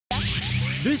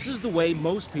This is the way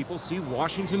most people see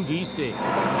Washington, D.C.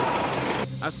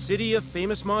 A city of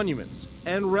famous monuments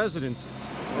and residences,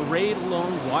 arrayed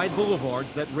along wide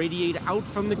boulevards that radiate out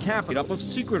from the Capitol, up of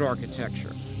secret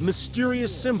architecture,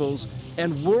 mysterious symbols,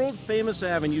 and world-famous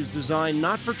avenues designed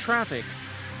not for traffic,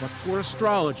 but for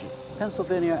astrology.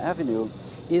 Pennsylvania Avenue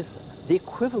is the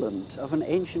equivalent of an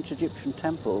ancient Egyptian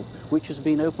temple which has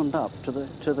been opened up to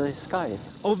the sky.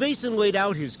 Ovason laid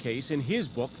out his case in his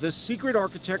book, The Secret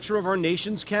Architecture of Our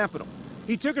Nation's Capital.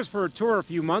 He took us for a tour a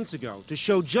few months ago to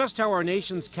show just how our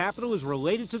nation's capital is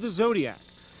related to the zodiac.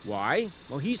 Why?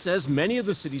 Well, he says many of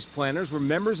the city's planners were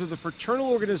members of the fraternal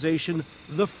organization,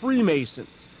 the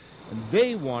Freemasons, and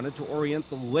they wanted to orient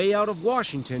the layout of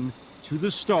Washington to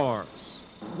the stars.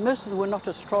 Most of them were not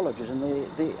astrologers in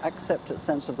the accepted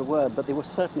sense of the word, but they were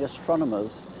certainly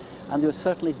astronomers, and they were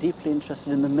certainly deeply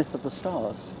interested in the myth of the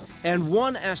stars. And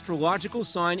one astrological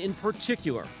sign in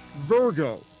particular,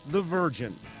 Virgo, the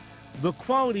Virgin. The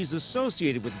qualities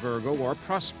associated with Virgo are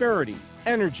prosperity,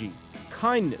 energy,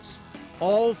 kindness,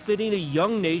 all fitting a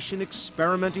young nation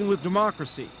experimenting with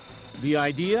democracy. The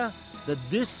idea that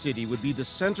this city would be the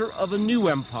center of a new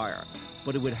empire,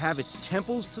 but it would have its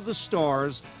temples to the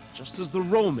stars, just as the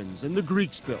Romans and the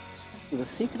Greeks built. The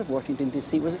secret of Washington,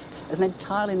 D.C. was an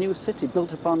entirely new city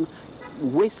built upon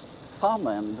waste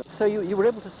farmland. So you were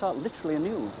able to start literally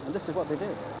anew, and this is what they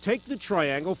did. Take the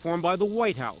triangle formed by the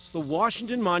White House, the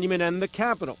Washington Monument, and the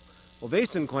Capitol.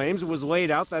 Ovason claims it was laid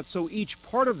out that so each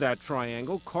part of that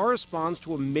triangle corresponds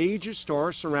to a major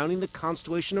star surrounding the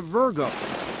constellation of Virgo.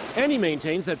 And he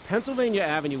maintains that Pennsylvania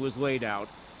Avenue was laid out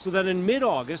so that in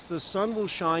mid-August the sun will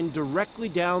shine directly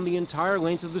down the entire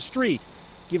length of the street,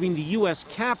 giving the U.S.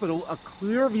 Capitol a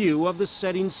clear view of the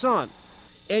setting sun.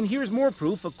 And here's more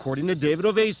proof, according to David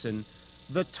Ovason.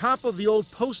 The top of the old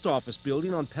post office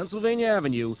building on Pennsylvania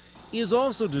Avenue is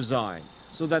also designed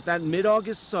so that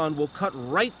mid-August sun will cut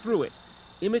right through it,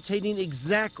 imitating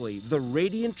exactly the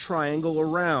radiant triangle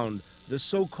around the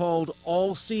so-called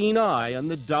all-seeing eye on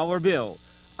the dollar bill,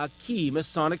 a key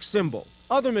Masonic symbol.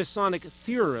 Other Masonic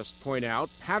theorists point out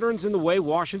patterns in the way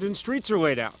Washington streets are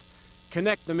laid out.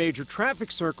 Connect the major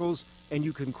traffic circles and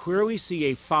you can clearly see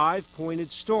a 5-pointed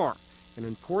star, an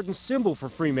important symbol for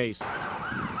Freemasons.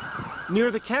 Near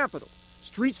the Capitol,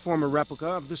 streets form a replica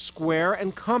of the square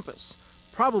and compass,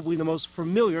 probably the most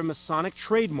familiar Masonic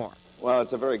trademark. Well,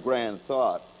 it's a very grand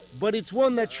thought. But it's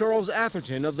one that Charles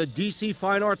Atherton of the D.C.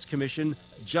 Fine Arts Commission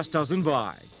just doesn't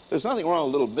buy. There's nothing wrong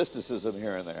with a little mysticism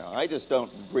here and there. I just don't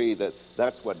agree that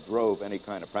that's what drove any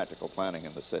kind of practical planning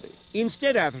in the city.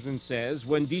 Instead, Atherton says,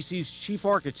 when D.C.'s chief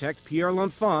architect, Pierre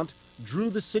L'Enfant, drew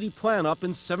the city plan up in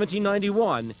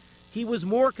 1791, he was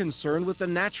more concerned with the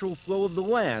natural flow of the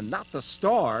land, not the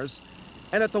stars.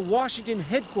 And at the Washington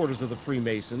headquarters of the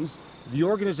Freemasons, the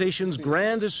organization's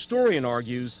grand historian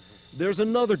argues there's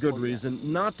another good reason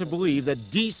not to believe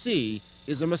that D.C.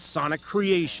 is a Masonic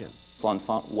creation.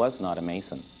 L'Enfant was not a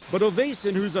Mason. But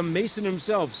Ovason, who's a Mason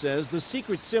himself, says the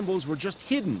secret symbols were just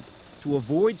hidden to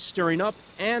avoid stirring up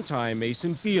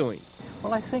anti-Mason feelings.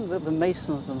 Well, I think that the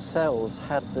Masons themselves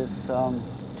had this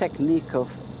technique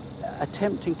of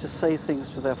attempting to say things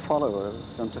to their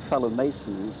followers and to fellow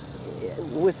Masons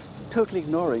with totally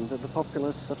ignoring the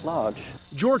populace at large.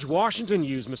 George Washington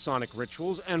used Masonic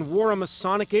rituals and wore a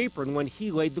Masonic apron when he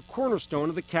laid the cornerstone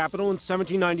of the Capitol in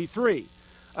 1793.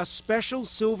 A special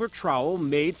silver trowel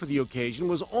made for the occasion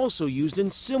was also used in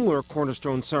similar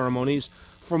cornerstone ceremonies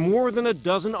for more than a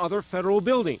dozen other federal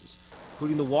buildings,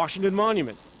 including the Washington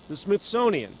Monument, the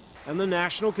Smithsonian, and the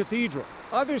National Cathedral.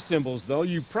 Other symbols, though,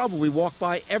 you probably walk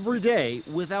by every day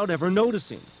without ever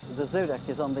noticing. The zodiac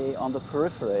is on the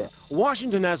periphery.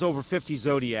 Washington has over 50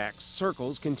 zodiacs,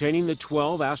 circles containing the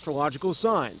 12 astrological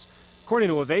signs. According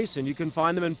to Ovason, you can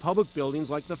find them in public buildings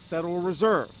like the Federal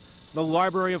Reserve, the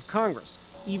Library of Congress,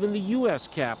 even the U.S.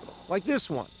 Capitol, like this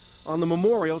one, on the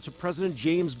memorial to President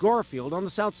James Garfield on the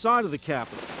south side of the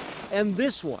Capitol. And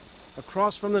this one,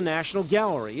 across from the National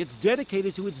Gallery. It's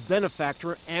dedicated to its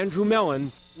benefactor, Andrew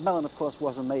Mellon. Mellon, of course,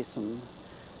 was a Mason,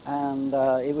 and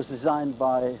it was designed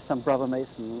by some brother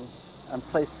Masons and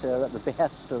placed here at the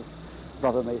behest of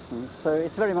brother Masons. So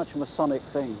it's very much a Masonic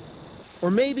thing. Or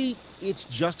maybe it's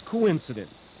just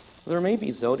coincidence. There may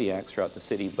be zodiacs throughout the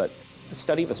city, but the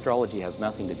study of astrology has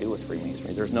nothing to do with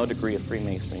Freemasonry. There's no degree of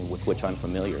Freemasonry with which I'm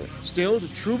familiar. Still, to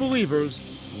true believers,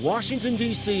 Washington,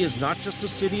 D.C. is not just a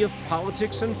city of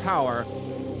politics and power,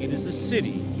 it is a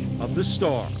city of the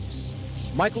stars.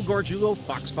 Michael Gargiulo,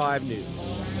 Fox 5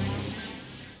 News.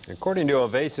 According to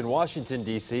Ovason, Washington,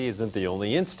 D.C. isn't the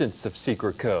only instance of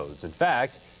secret codes. In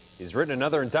fact, He's written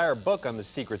another entire book on the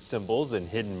secret symbols and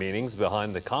hidden meanings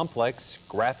behind the complex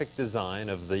graphic design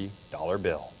of the dollar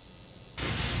bill.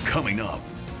 Coming up.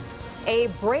 A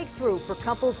breakthrough for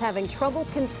couples having trouble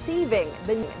conceiving.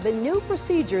 The new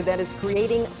procedure that is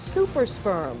creating super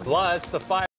sperm. Plus, the fire.